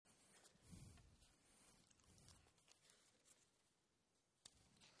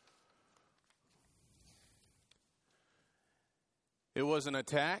It was an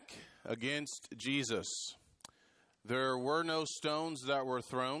attack against Jesus. There were no stones that were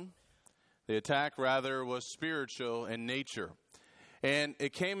thrown. The attack, rather, was spiritual in nature. And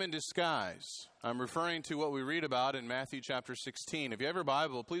it came in disguise. I'm referring to what we read about in Matthew chapter 16. If you have your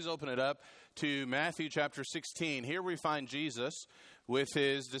Bible, please open it up to Matthew chapter 16. Here we find Jesus with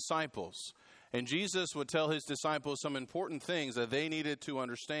his disciples. And Jesus would tell his disciples some important things that they needed to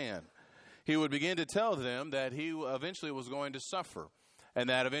understand. He would begin to tell them that he eventually was going to suffer and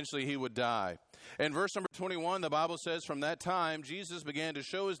that eventually he would die. In verse number 21, the Bible says, from that time, Jesus began to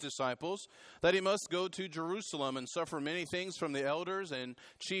show his disciples that he must go to Jerusalem and suffer many things from the elders and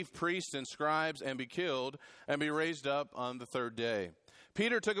chief priests and scribes and be killed and be raised up on the third day.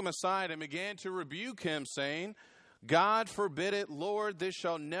 Peter took him aside and began to rebuke him, saying, God forbid it, Lord, this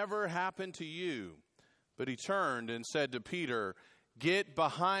shall never happen to you. But he turned and said to Peter, Get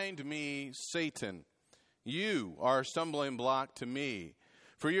behind me, Satan. You are a stumbling block to me,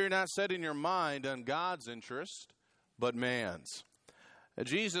 for you're not setting your mind on God's interest, but man's.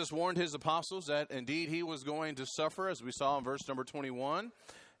 Jesus warned his apostles that indeed he was going to suffer, as we saw in verse number 21.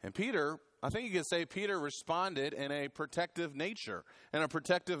 And Peter, I think you could say Peter responded in a protective nature, in a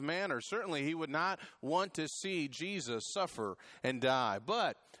protective manner. Certainly he would not want to see Jesus suffer and die.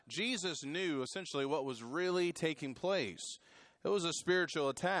 But Jesus knew essentially what was really taking place. It was a spiritual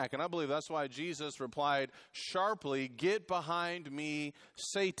attack, and I believe that's why Jesus replied sharply, Get behind me,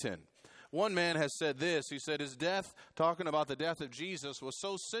 Satan. One man has said this. He said his death, talking about the death of Jesus, was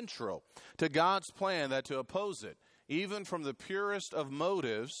so central to God's plan that to oppose it, even from the purest of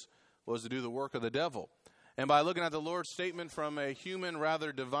motives, was to do the work of the devil. And by looking at the Lord's statement from a human,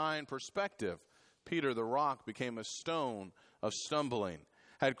 rather divine perspective, Peter the rock became a stone of stumbling.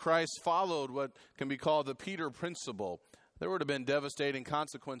 Had Christ followed what can be called the Peter principle, there would have been devastating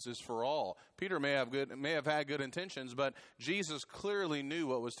consequences for all. Peter may have had good intentions, but Jesus clearly knew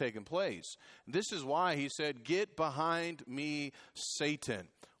what was taking place. This is why he said, Get behind me, Satan.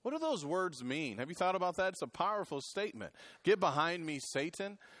 What do those words mean? Have you thought about that? It's a powerful statement. Get behind me,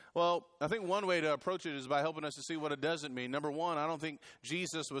 Satan. Well, I think one way to approach it is by helping us to see what it doesn't mean. Number one, I don't think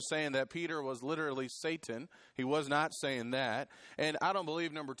Jesus was saying that Peter was literally Satan. He was not saying that. And I don't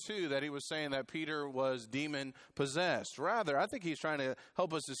believe, number two, that he was saying that Peter was demon-possessed. Rather, I think he's trying to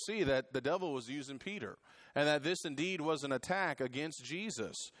help us to see that the devil was using Peter and that this indeed was an attack against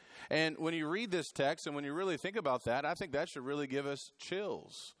Jesus. And when you read this text and when you really think about that, I think that should really give us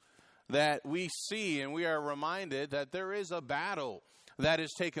chills. That we see and we are reminded that there is a battle that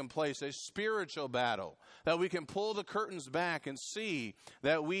has taken place, a spiritual battle, that we can pull the curtains back and see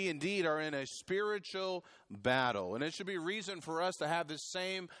that we indeed are in a spiritual battle. And it should be reason for us to have the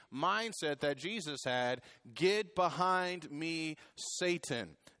same mindset that Jesus had, Get behind me, Satan.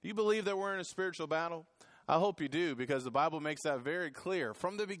 Do you believe that we're in a spiritual battle? I hope you do, because the Bible makes that very clear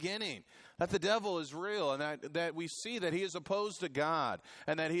from the beginning, that the devil is real and that we see that he is opposed to God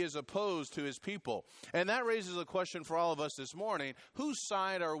and that he is opposed to his people. And that raises a question for all of us this morning. Whose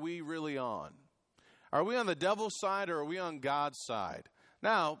side are we really on? Are we on the devil's side or are we on God's side?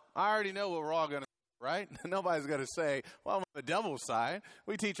 Now, I already know what we're all going to say, right? Nobody's going to say, well, I'm on the devil's side.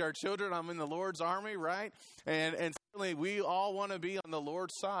 We teach our children I'm in the Lord's army, right? And certainly we all want to be on the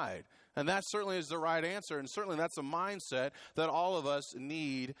Lord's side. And that certainly is the right answer, and certainly that's a mindset that all of us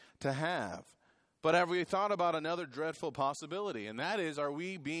need to have. But have we thought about another dreadful possibility, and that is, are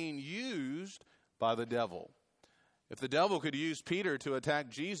we being used by the devil? If the devil could use Peter to attack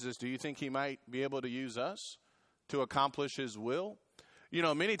Jesus, do you think he might be able to use us to accomplish his will? You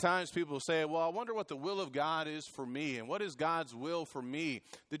know, many times people say, well, I wonder what the will of God is for me, and what is God's will for me?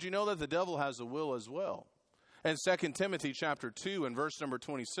 Did you know that the devil has a will as well? In 2 Timothy chapter 2 and verse number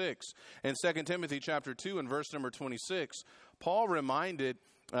 26, in 2 Timothy chapter 2 and verse number 26, Paul reminded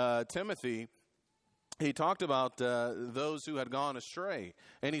Timothy, he talked about those who had gone astray.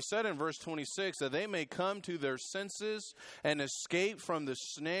 And he said in verse 26 that they may come to their senses and escape from the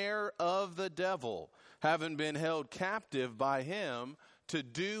snare of the devil, having been held captive by him to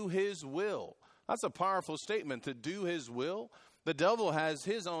do his will. That's a powerful statement, to do his will. The devil has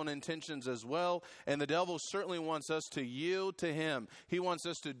his own intentions as well, and the devil certainly wants us to yield to him. He wants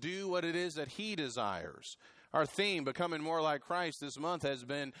us to do what it is that he desires. Our theme, Becoming More Like Christ, this month has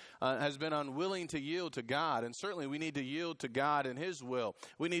been unwilling to yield to God, and certainly we need to yield to God and his will.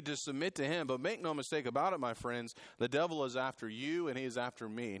 We need to submit to him, but make no mistake about it, my friends, the devil is after you and he is after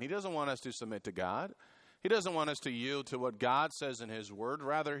me, and he doesn't want us to submit to God. He doesn't want us to yield to what God says in his word.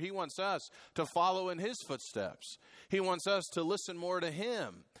 Rather, he wants us to follow in his footsteps. He wants us to listen more to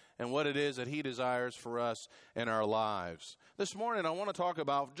him and what it is that he desires for us in our lives. This morning, I want to talk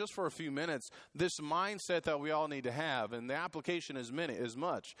about, just for a few minutes, this mindset that we all need to have. And the application is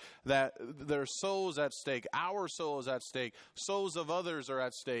much that there's souls at stake. Our soul is at stake. Souls of others are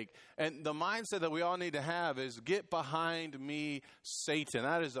at stake. And the mindset that we all need to have is, get behind me, Satan.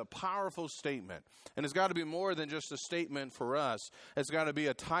 That is a powerful statement. And it's got to be more than just a statement for us. It's got to be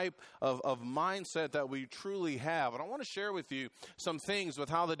a type of mindset that we truly have. And I want to share with you some things with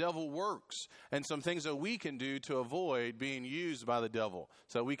how the devil works and some things that we can do to avoid being used by the devil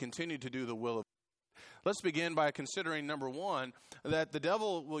so that we continue to do the will of God. Let's begin by considering, number one, that the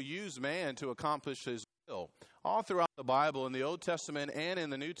devil will use man to accomplish his will. All throughout the Bible, in the Old Testament and in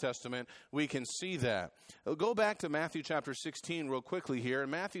the New Testament, we can see that. Go back to Matthew chapter 16 real quickly here. In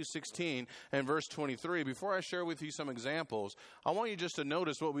Matthew 16 and verse 23, before I share with you some examples, I want you just to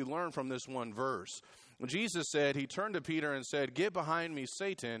notice what we learn from this one verse. Jesus said, he turned to Peter and said, "Get behind me,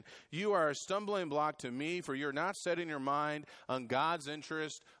 Satan. You are a stumbling block to me, for you're not setting your mind on God's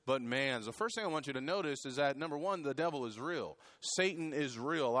interest, but man's." The first thing I want you to notice is that, number one, the devil is real. Satan is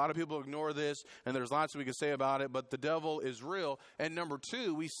real. A lot of people ignore this, and there's lots we can say about it, but the devil is real. And number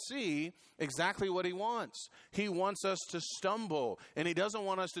two, we see exactly what he wants. He wants us to stumble, and he doesn't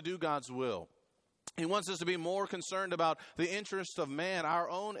want us to do God's will. He wants us to be more concerned about the interest of man, our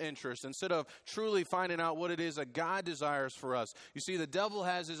own interest, instead of truly finding out what it is that God desires for us. You see, the devil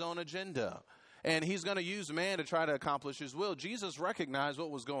has his own agenda, and he's going to use man to try to accomplish his will. Jesus recognized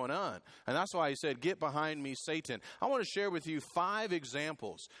what was going on, and that's why he said, "Get behind me, Satan." I want to share with you 5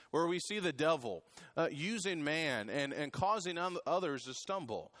 examples where we see the devil using man and causing others to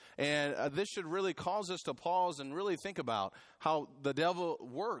stumble. And this should really cause us to pause and really think about how the devil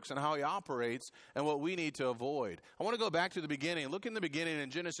works and how he operates and what we need to avoid. I want to go back to the beginning. Look in the beginning in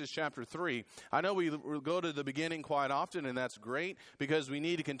Genesis chapter 3. I know we go to the beginning quite often, and that's great because we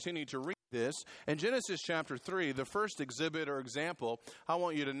need to continue to read this. In Genesis chapter 3, the first exhibit or example I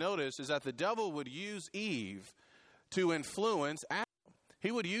want you to notice is that the devil would use Eve to influence Adam.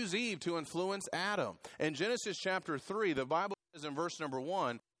 He would use Eve to influence Adam. In Genesis chapter 3, the Bible says in verse number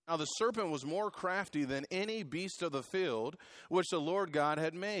 1, "Now the serpent was more crafty than any beast of the field which the Lord God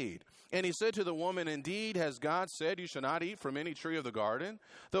had made. And he said to the woman, 'Indeed, has God said, you shall not eat from any tree of the garden?'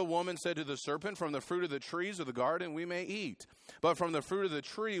 The woman said to the serpent, 'From the fruit of the trees of the garden we may eat. But from the fruit of the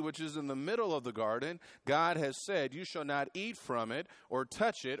tree which is in the middle of the garden, God has said, you shall not eat from it or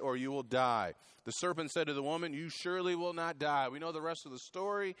touch it, or you will die.' The serpent said to the woman, 'You surely will not die.'" We know the rest of the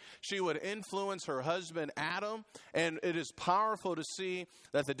story. She would influence her husband, Adam, and it is powerful to see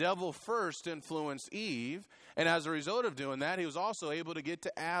that the devil first influenced Eve, and as a result of doing that, he was also able to get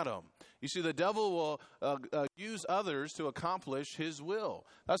to Adam. You see, the devil will use others to accomplish his will.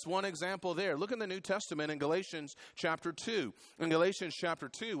 That's one example there. Look in the New Testament in Galatians chapter 2. In Galatians chapter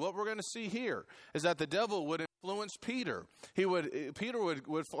 2, what we're going to see here is that the devil would influence Peter. Peter would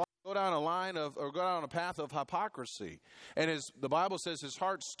go down a line of, or go down a path of hypocrisy. And the Bible says his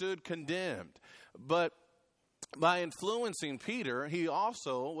heart stood condemned. But by influencing Peter, he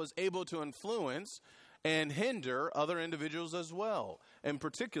also was able to influence and hinder other individuals as well. In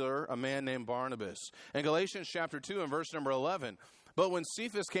particular, a man named Barnabas. In Galatians chapter 2 and verse number 11, "But when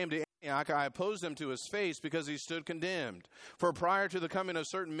Cephas came to Antioch, I opposed him to his face because he stood condemned. For prior to the coming of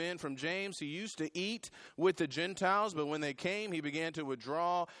certain men from James, he used to eat with the Gentiles, but when they came, he began to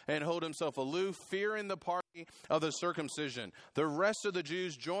withdraw and hold himself aloof, fearing the party of the circumcision. The rest of the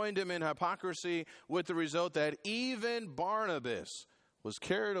Jews joined him in hypocrisy, with the result that even Barnabas was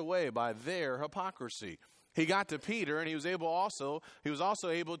carried away by their hypocrisy." He got to Peter, and he was also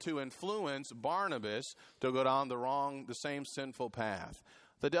able to influence Barnabas to go down the same sinful path.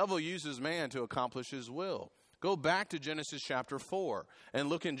 The devil uses man to accomplish his will. Go back to Genesis chapter 4 and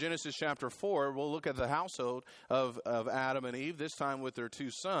look in Genesis chapter 4. We'll look at the household of Adam and Eve, this time with their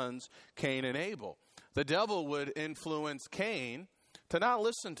 2 sons, Cain and Abel. The devil would influence Cain to not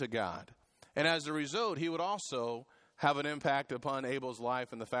listen to God. And as a result, he would also have an impact upon Abel's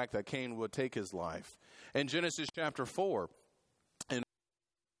life and the fact that Cain would take his life. In Genesis chapter 4,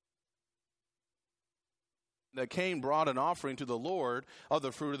 that Cain brought an offering to the Lord of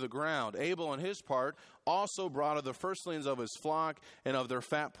the fruit of the ground. Abel on his part also brought of the firstlings of his flock and of their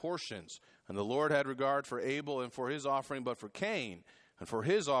fat portions. And the Lord had regard for Abel and for his offering, but for Cain and for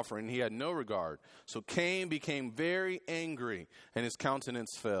his offering he had no regard. So Cain became very angry, and his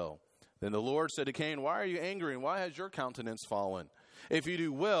countenance fell. Then the Lord said to Cain, "Why are you angry, and why has your countenance fallen? If you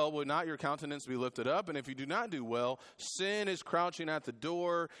do well, will not your countenance be lifted up? And if you do not do well, sin is crouching at the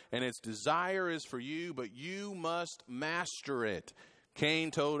door, and its desire is for you, but you must master it." Cain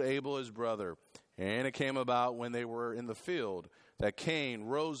told Abel his brother, and it came about when they were in the field that Cain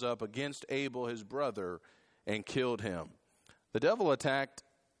rose up against Abel, his brother, and killed him. The devil attacked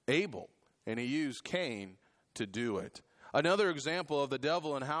Abel, and he used Cain to do it. Another example of the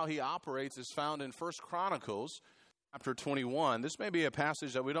devil and how he operates is found in 1 Chronicles chapter 21. This may be a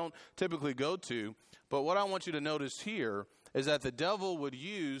passage that we don't typically go to, but what I want you to notice here is that the devil would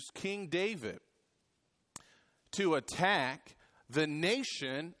use King David to attack the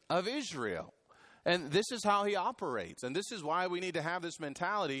nation of Israel. And this is how he operates. And this is why we need to have this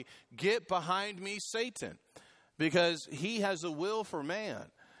mentality, get behind me, Satan. Because he has a will for man,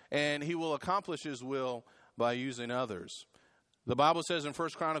 and he will accomplish his will by using others. The Bible says in 1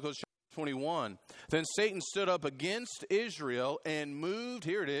 Chronicles 21, then Satan stood up against Israel and moved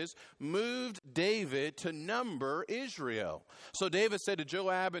David to number Israel. So David said to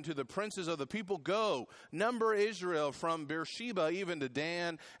Joab and to the princes of the people, go, number Israel from Beersheba even to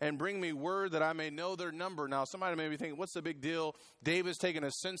Dan, and bring me word that I may know their number. Now, somebody may be thinking, what's the big deal? David's taking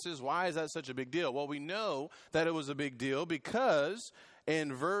a census. Why is that such a big deal? Well, we know that it was a big deal because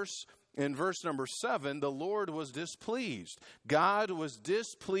in verse number 7, the Lord was displeased. God was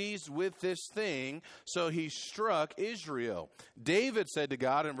displeased with this thing, so he struck Israel. David said to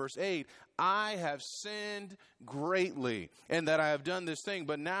God in verse 8, I have sinned greatly, and that I have done this thing.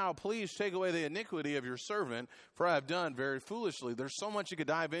 But now, please take away the iniquity of your servant, for I have done very foolishly. There's so much you could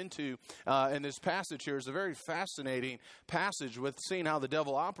dive into in this passage here. It's a very fascinating passage with seeing how the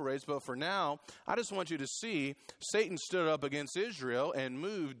devil operates. But for now, I just want you to see Satan stood up against Israel and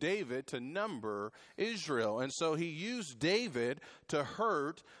moved David to number Israel. And so he used David to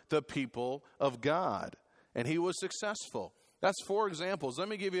hurt the people of God. And he was successful. That's 4 examples. Let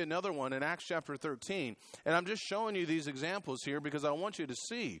me give you another one in Acts chapter 13. And I'm just showing you these examples here because I want you to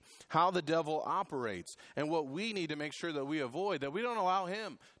see how the devil operates and what we need to make sure that we avoid, that we don't allow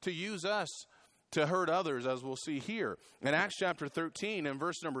him to use us to hurt others, as we'll see here. In Acts chapter 13 and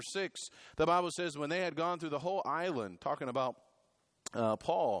verse number 6, the Bible says, when they had gone through the whole island, talking about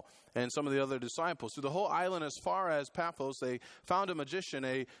Paul and some of the other disciples, through the whole island as far as Paphos, they found a magician,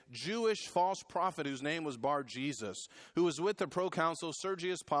 a Jewish false prophet whose name was Bar-Jesus, who was with the proconsul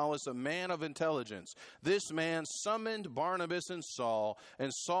Sergius Paulus, a man of intelligence. This man summoned Barnabas and Saul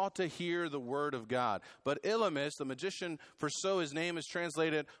and sought to hear the word of God. But Elymas, the magician, for so his name is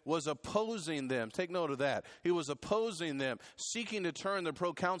translated, was opposing them. Take note of that. He was opposing them, seeking to turn the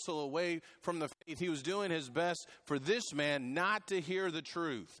proconsul away from the faith. He was doing his best for this man not to hear the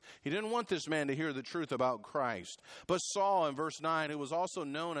truth. He didn't want this man to hear the truth about Christ. But Saul, in verse 9, who was also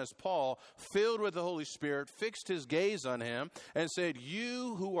known as Paul, filled with the Holy Spirit, fixed his gaze on him and said,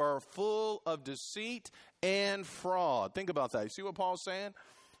 you who are full of deceit and fraud. Think about that. You see what Paul's saying?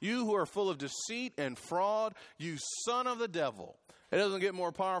 You who are full of deceit and fraud, you son of the devil. It doesn't get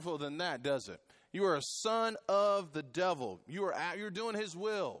more powerful than that, does it? You are a son of the devil. You're doing his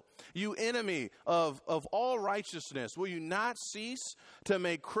will. You enemy of all righteousness, will you not cease to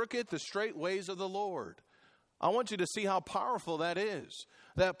make crooked the straight ways of the Lord? I want you to see how powerful that is.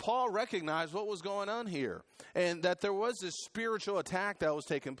 That Paul recognized what was going on here. And that there was this spiritual attack that was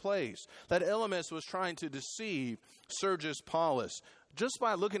taking place. That Elymas was trying to deceive Sergius Paulus. Just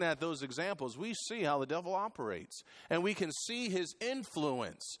by looking at those examples, we see how the devil operates. And we can see his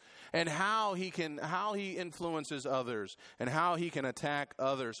influence and how he influences others and how he can attack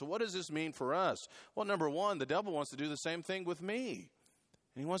others. So what does this mean for us? Well, number one, the devil wants to do the same thing with me.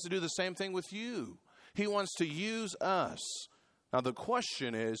 And he wants to do the same thing with you. He wants to use us. Now, the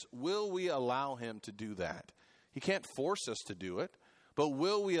question is, will we allow him to do that? He can't force us to do it, but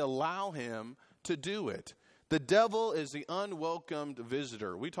will we allow him to do it? The devil is the unwelcomed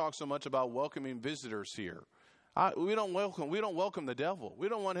visitor. We talk so much about welcoming visitors here. We don't welcome the devil. We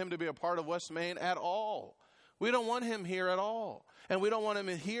don't want him to be a part of West Main at all. We don't want him here at all. And we don't want him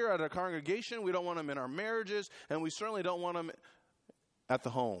here at our congregation. We don't want him in our marriages. And we certainly don't want him at the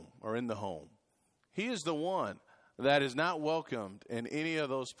home or in the home. He is the one that is not welcomed in any of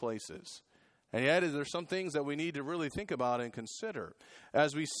those places. And yet there's some things that we need to really think about and consider.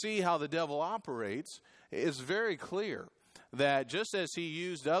 As we see how the devil operates, it's very clear that just as he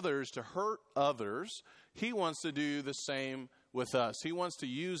used others to hurt others, he wants to do the same with us. He wants to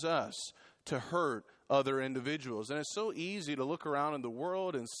use us to hurt other individuals. And it's so easy to look around in the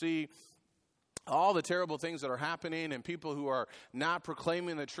world and see all the terrible things that are happening and people who are not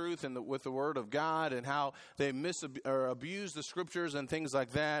proclaiming the truth with the word of God and how they abuse the scriptures and things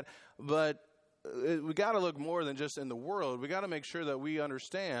like that. But we got to look more than just in the world. We got to make sure that we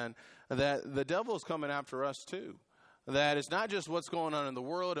understand that the devil is coming after us too. That it's not just what's going on in the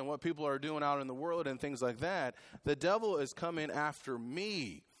world and what people are doing out in the world and things like that. The devil is coming after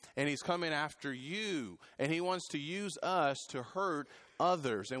me. and he's coming after you, and he wants to use us to hurt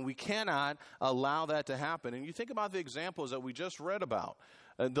others, and we cannot allow that to happen. And you think about the examples that we just read about.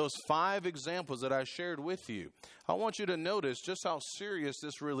 Those 5 examples that I shared with you, I want you to notice just how serious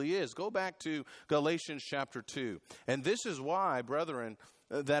this really is. Go back to Galatians chapter 2. And this is why, brethren,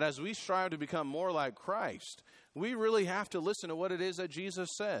 that as we strive to become more like Christ, we really have to listen to what it is that Jesus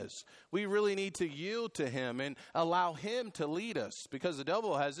says. We really need to yield to him and allow him to lead us, because the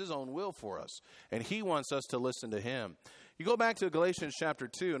devil has his own will for us, and he wants us to listen to him. You go back to Galatians chapter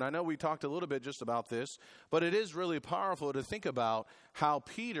 2, and I know we talked a little bit just about this, but it is really powerful to think about how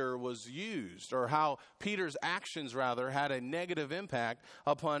Peter was used, or how Peter's actions, rather, had a negative impact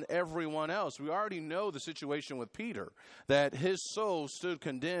upon everyone else. We already know the situation with Peter, that his soul stood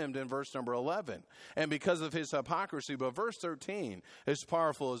condemned in verse number 11, and because of his hypocrisy. But verse 13 is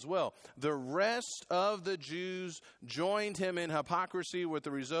powerful as well. The rest of the Jews joined him in hypocrisy, with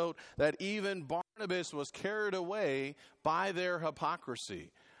the result that even Barnabas was carried away by their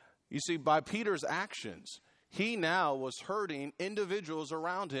hypocrisy. You see, by Peter's actions, he now was hurting individuals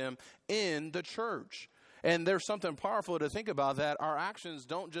around him in the church. And there's something powerful to think about, that our actions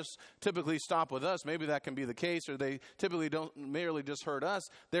don't just typically stop with us. Maybe that can be the case, or they typically don't merely just hurt us.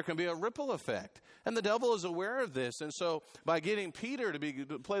 There can be a ripple effect. And the devil is aware of this. And so by getting Peter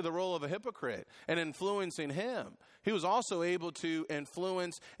to play the role of a hypocrite and influencing him, he was also able to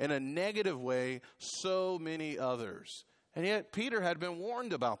influence in a negative way so many others. And yet Peter had been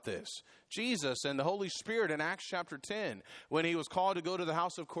warned about this. Jesus and the Holy Spirit in Acts chapter 10, when he was called to go to the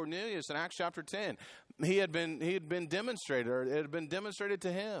house of Cornelius in Acts chapter 10, he had been demonstrated, or it had been demonstrated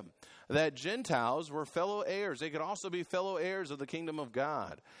to him, that Gentiles were fellow heirs. They could also be fellow heirs of the kingdom of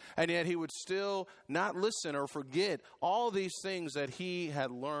God. And yet he would still not listen or forget all these things that he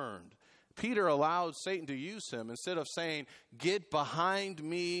had learned. Peter allowed Satan to use him instead of saying, "Get behind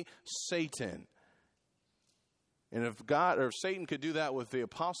me, Satan." And if God or Satan could do that with the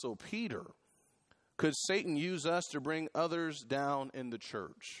apostle Peter, could Satan use us to bring others down in the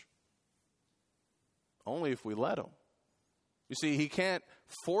church? Only if we let him. You see, he can't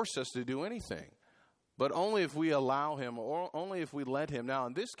force us to do anything, but only if we allow him, or only if we let him. Now,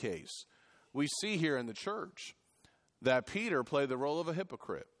 in this case, we see here in the church that Peter played the role of a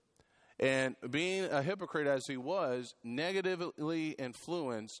hypocrite. And being a hypocrite as he was, negatively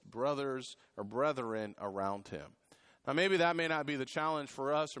influenced brothers or brethren around him. Now, maybe that may not be the challenge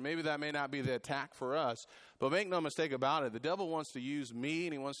for us, or maybe that may not be the attack for us, but make no mistake about it, the devil wants to use me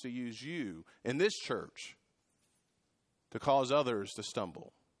and he wants to use you in this church to cause others to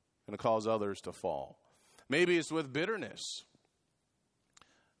stumble and to cause others to fall. Maybe it's with bitterness.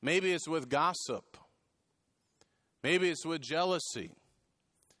 Maybe it's with gossip. Maybe it's with jealousy.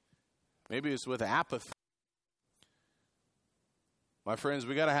 Maybe it's with apathy. My friends,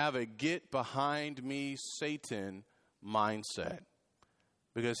 we got to have a get behind me, Satan mindset,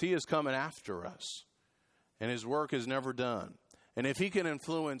 because he is coming after us and his work is never done. And if he can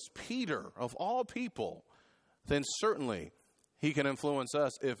influence Peter, of all people, then certainly he can influence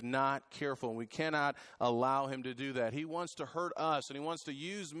us if not careful. And we cannot allow him to do that. He wants to hurt us, and he wants to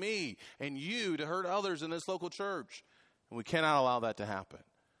use me and you to hurt others in this local church. And we cannot allow that to happen.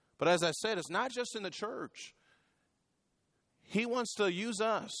 But as I said, it's not just in the church. He wants to use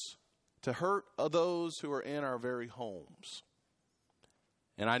us to hurt those who are in our very homes.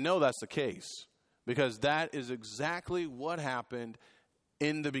 And I know that's the case, because that is exactly what happened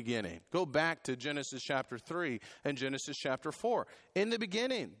in the beginning. Go back to Genesis chapter 3 and Genesis chapter 4. In the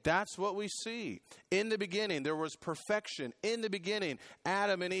beginning, that's what we see. In the beginning, there was perfection. In the beginning,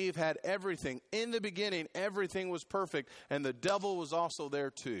 Adam and Eve had everything. In the beginning, everything was perfect. And the devil was also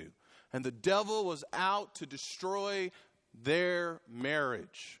there too. And the devil was out to destroy their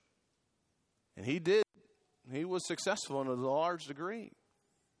marriage. And he did. He was successful in a large degree.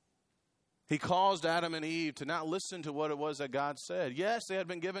 He caused Adam and Eve to not listen to what it was that God said. Yes, they had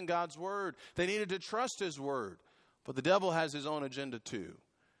been given God's word. They needed to trust his word. But the devil has his own agenda too.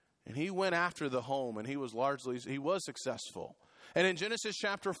 And he went after the home, and he was successful. And in Genesis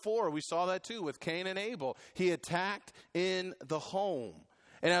chapter 4, we saw that too with Cain and Abel. He attacked in the home.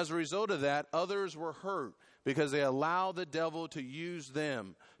 And as a result of that, others were hurt because they allowed the devil to use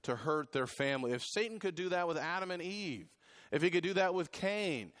them to hurt their family. If Satan could do that with Adam and Eve, if he could do that with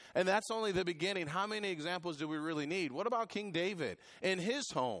Cain, and that's only the beginning, how many examples do we really need? What about King David? In his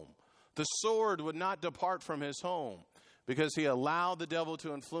home, the sword would not depart from his home because he allowed the devil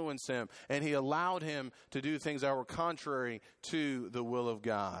to influence him, and he allowed him to do things that were contrary to the will of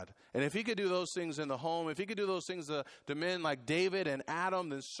God. And if he could do those things in the home, if he could do those things to men like David and Adam,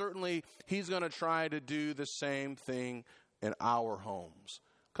 then certainly he's going to try to do the same thing in our homes.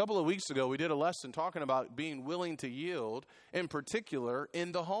 A couple of weeks ago, we did a lesson talking about being willing to yield, in particular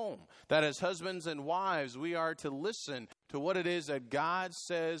in the home. That as husbands and wives, we are to listen to what it is that God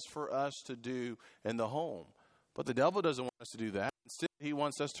says for us to do in the home. But the devil doesn't want us to do that. Instead, he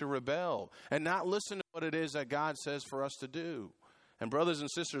wants us to rebel and not listen to what it is that God says for us to do. And brothers and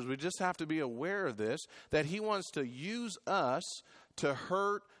sisters, we just have to be aware of this, that he wants to use us to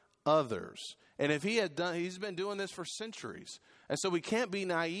hurt others. And if he's been doing this for centuries. And so we can't be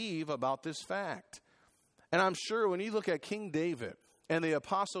naive about this fact. And I'm sure when you look at King David and the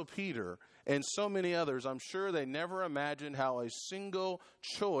Apostle Peter and so many others, I'm sure they never imagined how a single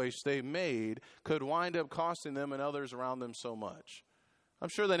choice they made could wind up costing them and others around them so much. I'm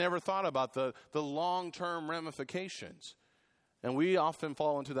sure they never thought about the long-term ramifications. And we often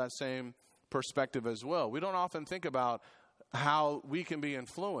fall into that same perspective as well. We don't often think about how we can be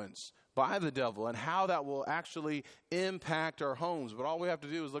influenced by the devil and how that will actually impact our homes. But all we have to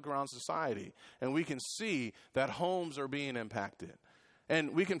do is look around society, and we can see that homes are being impacted.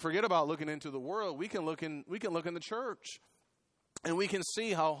 And we can forget about looking into the world. We can look in the church, and we can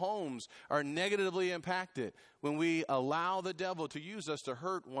see how homes are negatively impacted when we allow the devil to use us to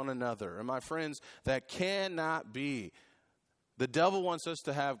hurt one another. And my friends, that cannot be. The devil wants us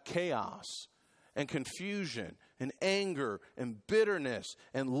to have chaos and confusion and anger and bitterness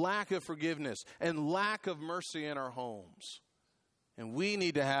and lack of forgiveness and lack of mercy in our homes. And we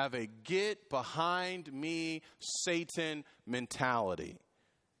need to have a get behind me, Satan mentality.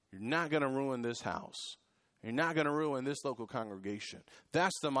 You're not going to ruin this house. You're not going to ruin this local congregation.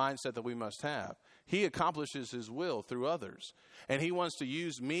 That's the mindset that we must have. He accomplishes his will through others. And he wants to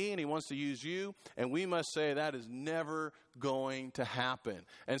use me and he wants to use you. And we must say that is never going to happen.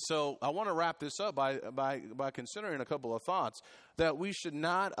 And so I want to wrap this up by considering a couple of thoughts that we should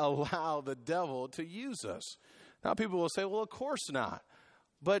not allow the devil to use us. Now people will say, well, of course not.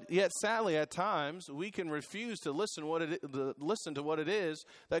 But yet, sadly, at times, we can refuse to listen to what it is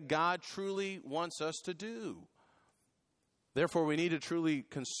that God truly wants us to do. Therefore, we need to truly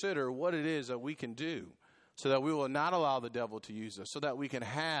consider what it is that we can do so that we will not allow the devil to use us, so that we can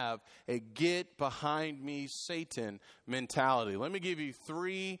have a get behind me, Satan mentality. Let me give you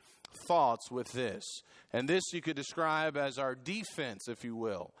 3 thoughts with this. And this you could describe as our defense, if you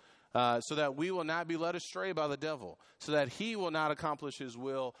will. So that we will not be led astray by the devil, so that he will not accomplish his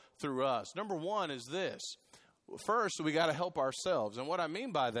will through us. Number 1 is this. First, we got to help ourselves. And what I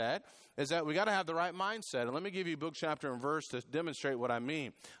mean by that is that we got to have the right mindset. And let me give you book, chapter, and verse to demonstrate what I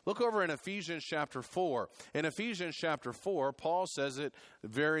mean. Look over in Ephesians chapter 4. In Ephesians chapter 4, Paul says it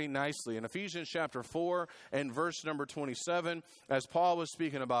very nicely. In Ephesians chapter 4 and verse number 27, as Paul was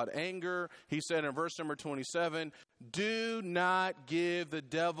speaking about anger, he said in verse number 27, do not give the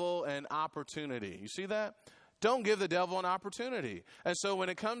devil an opportunity. You see that? Don't give the devil an opportunity. And so when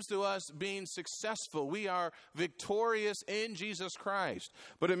it comes to us being successful, we are victorious in Jesus Christ.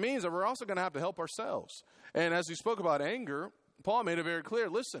 But it means that we're also going to have to help ourselves. And as we spoke about anger, Paul made it very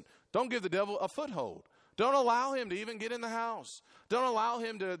clear. Listen, don't give the devil a foothold. Don't allow him to even get in the house. Don't allow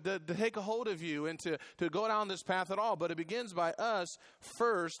him to take a hold of you and to go down this path at all. But it begins by us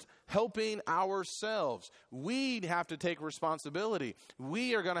first helping ourselves. We have to take responsibility.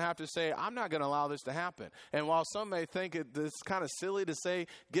 We are going to have to say, I'm not going to allow this to happen. And while some may think it's kind of silly to say,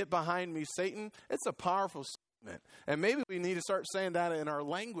 get behind me, Satan, it's a powerful statement. And maybe we need to start saying that in our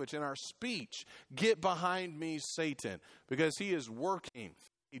language, in our speech. Get behind me, Satan, because he is working.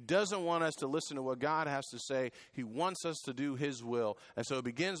 He doesn't want us to listen to what God has to say. He wants us to do his will. And so it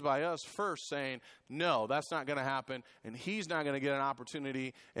begins by us first saying, no, that's not going to happen. And he's not going to get an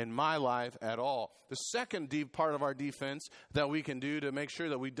opportunity in my life at all. The second deep part of our defense that we can do to make sure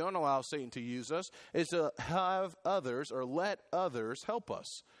that we don't allow Satan to use us is to have others or let others help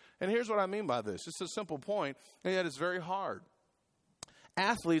us. And here's what I mean by this. It's a simple point, and yet it's very hard.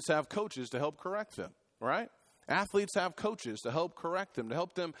 Athletes have coaches to help correct them, right? Athletes have coaches to help correct them, to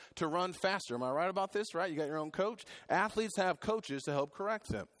help them to run faster. Am I right about this, right? You got your own coach? Athletes have coaches to help correct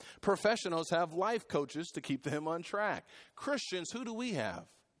them. Professionals have life coaches to keep them on track. Christians, who do we have?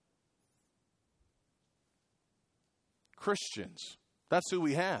 Christians. That's who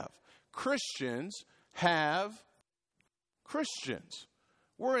we have. Christians have Christians.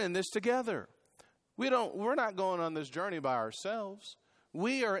 We're in this together. We're not going on this journey by ourselves.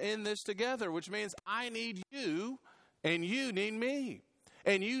 We are in this together, which means I need you and you need me.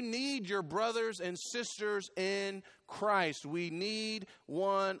 And you need your brothers and sisters in Christ. We need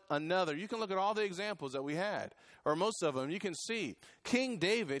one another. You can look at all the examples that we had, or most of them. You can see King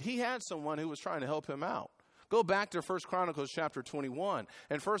David, he had someone who was trying to help him out. Go back to 1 Chronicles chapter 21.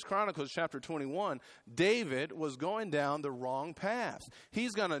 In 1 Chronicles chapter 21, David was going down the wrong path.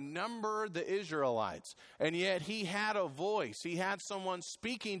 He's going to number the Israelites. And yet he had a voice. He had someone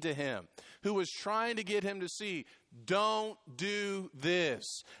speaking to him who was trying to get him to see, don't do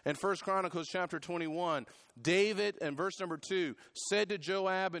this. In 1 Chronicles chapter 21, David, in verse number 2, said to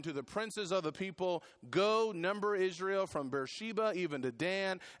Joab and to the princes of the people, go number Israel from Beersheba even to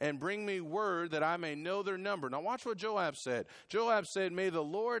Dan, and bring me word that I may know their number. Now watch what Joab said. Joab said, may the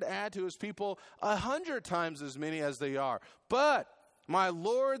Lord add to his people 100 times as many as they are. But my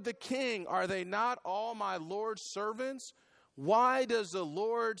lord the king, are they not all my Lord's servants? Why does the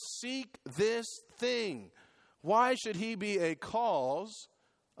Lord seek this thing? Why should he be a cause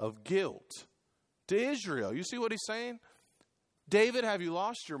of guilt to Israel? You see what he's saying? David, have you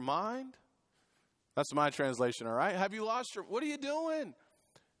lost your mind? That's my translation, all right? Have you lost your, what are you doing?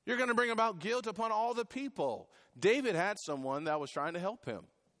 You're going to bring about guilt upon all the people. David had someone that was trying to help him.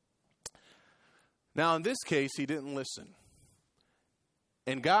 Now, in this case, he didn't listen.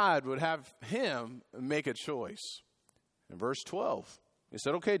 And God would have him make a choice. In verse 12, he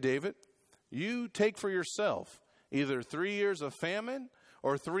said, okay, David, you take for yourself either 3 years of famine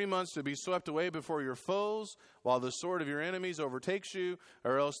or 3 months to be swept away before your foes while the sword of your enemies overtakes you,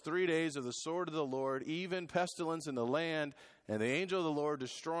 or else 3 days of the sword of the Lord, even pestilence in the land, and the angel of the Lord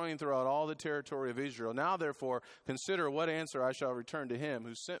destroying throughout all the territory of Israel. Now, therefore, consider what answer I shall return to him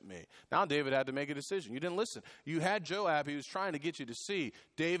who sent me. Now, David had to make a decision. You didn't listen. You had Joab. He was trying to get you to see,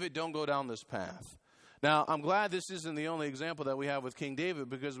 David, don't go down this path. Now, I'm glad this isn't the only example that we have with King David,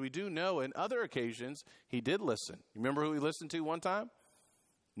 because we do know in other occasions he did listen. You remember who he listened to one time?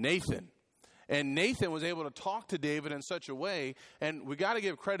 Nathan. And Nathan was able to talk to David in such a way, and we got to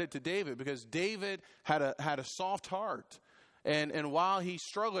give credit to David, because David had a soft heart. And while he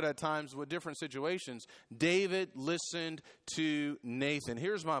struggled at times with different situations, David listened to Nathan.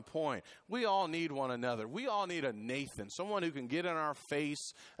 Here's my point. We all need one another. We all need a Nathan, someone who can get in our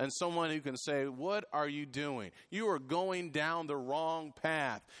face and someone who can say, what are you doing? You are going down the wrong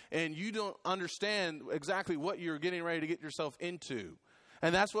path, and you don't understand exactly what you're getting ready to get yourself into.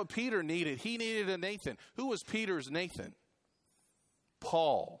 And that's what Peter needed. He needed a Nathan. Who was Peter's Nathan?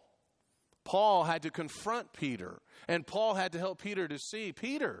 Paul. Paul had to confront Peter, and Paul had to help Peter to see,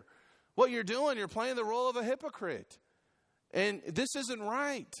 Peter, what you're doing, you're playing the role of a hypocrite, and this isn't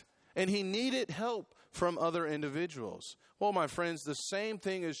right. And he needed help from other individuals. Well, my friends, the same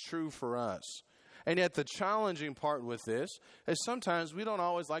thing is true for us. And yet the challenging part with this is sometimes we don't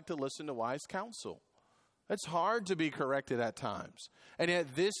always like to listen to wise counsel. It's hard to be corrected at times. And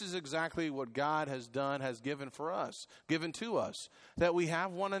yet this is exactly what God has done, has given for us, given to us, that we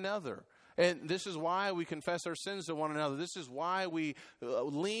have one another. And this is why we confess our sins to one another. This is why we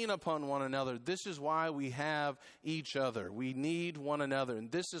lean upon one another. This is why we have each other. We need one another. And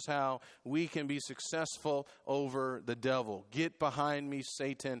this is how we can be successful over the devil. Get behind me,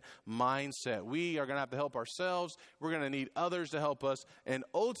 Satan mindset. We are going to have to help ourselves. We're going to need others to help us. And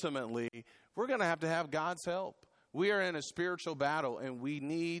ultimately, we're going to have God's help. We are in a spiritual battle, and we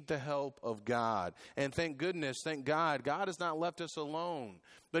need the help of God. And thank goodness, thank God, God has not left us alone,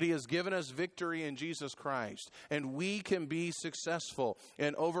 but he has given us victory in Jesus Christ. And we can be successful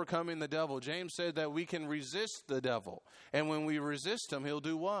in overcoming the devil. James said that we can resist the devil. And when we resist him, he'll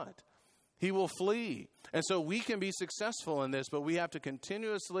do what? He will flee. And so we can be successful in this, but we have to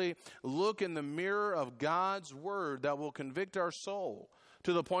continuously look in the mirror of God's word that will convict our soul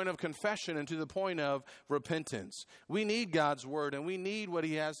to the point of confession and to the point of repentance. We need God's word, and we need what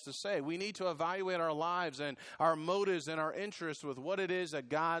he has to say. We need to evaluate our lives and our motives and our interests with what it is that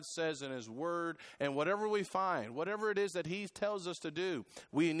God says in his word. And whatever we find, whatever it is that he tells us to do,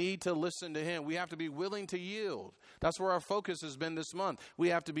 we need to listen to him. We have to be willing to yield. That's where our focus has been this month. We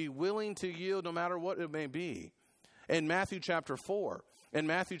have to be willing to yield no matter what it may be. In Matthew chapter 4,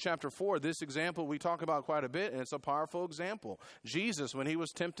 this example we talk about quite a bit, and it's a powerful example. Jesus, when he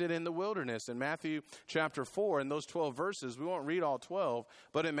was tempted in the wilderness, in Matthew chapter 4, in those 12 verses, we won't read all 12,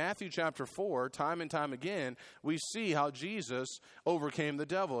 but in Matthew chapter 4, time and time again, we see how Jesus overcame the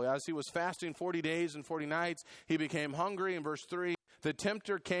devil. As he was fasting 40 days and 40 nights, he became hungry. In verse 3, the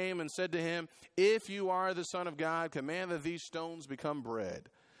tempter came and said to him, if you are the Son of God, command that these stones become bread.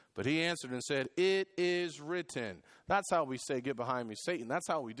 But he answered and said, it is written. That's how we say, get behind me, Satan. That's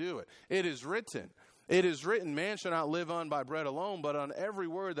how we do it. It is written. It is written, man shall not live on by bread alone, but on every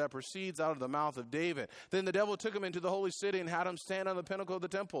word that proceeds out of the mouth of David. Then the devil took him into the holy city and had him stand on the pinnacle of the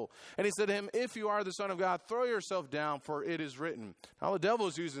temple. And he said to him, if you are the Son of God, throw yourself down, for it is written. Now the devil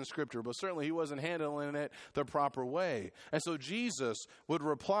is using scripture, but certainly he wasn't handling it the proper way. And so Jesus would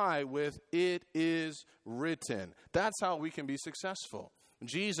reply with, it is written. That's how we can be successful.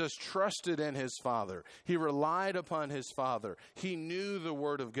 Jesus trusted in his Father. He relied upon his Father. He knew the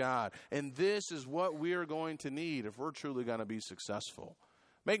Word of God. And this is what we are going to need if we're truly going to be successful.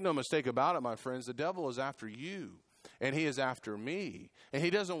 Make no mistake about it, my friends. The devil is after you, and he is after me. And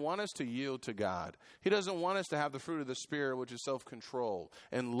he doesn't want us to yield to God. He doesn't want us to have the fruit of the Spirit, which is self-control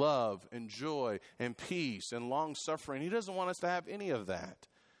and love and joy and peace and long-suffering. He doesn't want us to have any of that.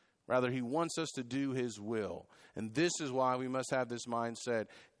 Rather, he wants us to do his will. And this is why we must have this mindset,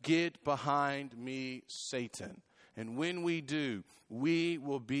 get behind me, Satan. And when we do, we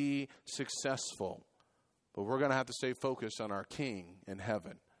will be successful. But we're going to have to stay focused on our King in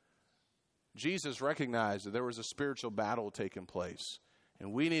heaven. Jesus recognized that there was a spiritual battle taking place.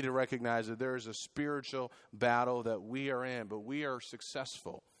 And we need to recognize that there is a spiritual battle that we are in. But we are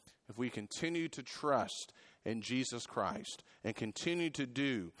successful if we continue to trust in Jesus Christ and continue to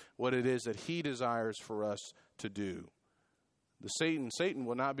do what it is that he desires for us to do. Satan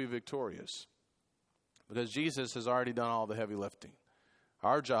will not be victorious because Jesus has already done all the heavy lifting.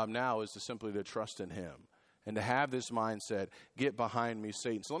 Our job now is to simply to trust in him and to have this mindset, get behind me,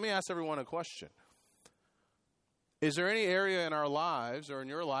 Satan. So let me ask everyone a question. Is there any area in our lives or in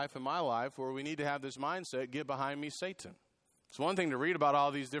your life, in my life, where we need to have this mindset, get behind me, Satan? It's one thing to read about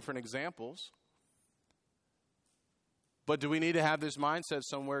all these different examples. But do we need to have this mindset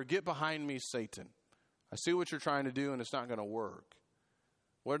somewhere? Get behind me, Satan. I see what you're trying to do, and it's not going to work.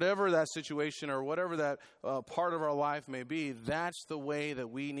 Whatever that situation or whatever that part of our life may be, that's the way that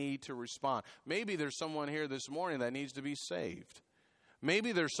we need to respond. Maybe there's someone here this morning that needs to be saved.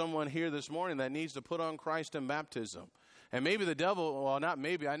 Maybe there's someone here this morning that needs to put on Christ in baptism. And maybe the devil, well, not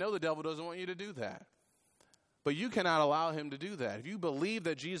maybe, I know the devil doesn't want you to do that. But you cannot allow him to do that. If you believe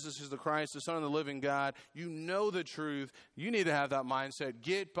that Jesus is the Christ, the Son of the living God, you know the truth, you need to have that mindset,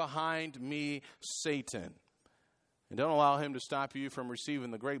 get behind me, Satan. And don't allow him to stop you from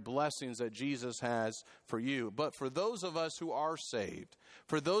receiving the great blessings that Jesus has for you. But for those of us who are saved,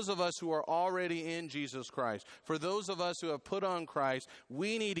 for those of us who are already in Jesus Christ, for those of us who have put on Christ,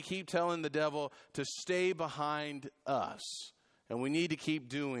 we need to keep telling the devil to stay behind us. And we need to keep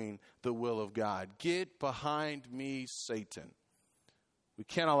doing the will of God. Get behind me, Satan. We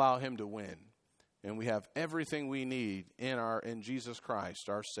can't allow him to win. And we have everything we need in Jesus Christ,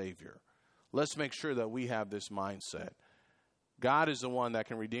 our Savior. Let's make sure that we have this mindset. God is the one that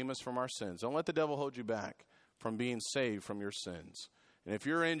can redeem us from our sins. Don't let the devil hold you back from being saved from your sins. And if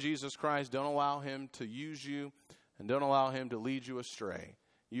you're in Jesus Christ, don't allow him to use you and don't allow him to lead you astray.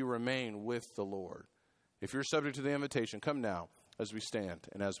 You remain with the Lord. If you're subject to the invitation, come now as we stand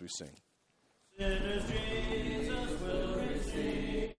and as we sing. Sinners Jesus will receive.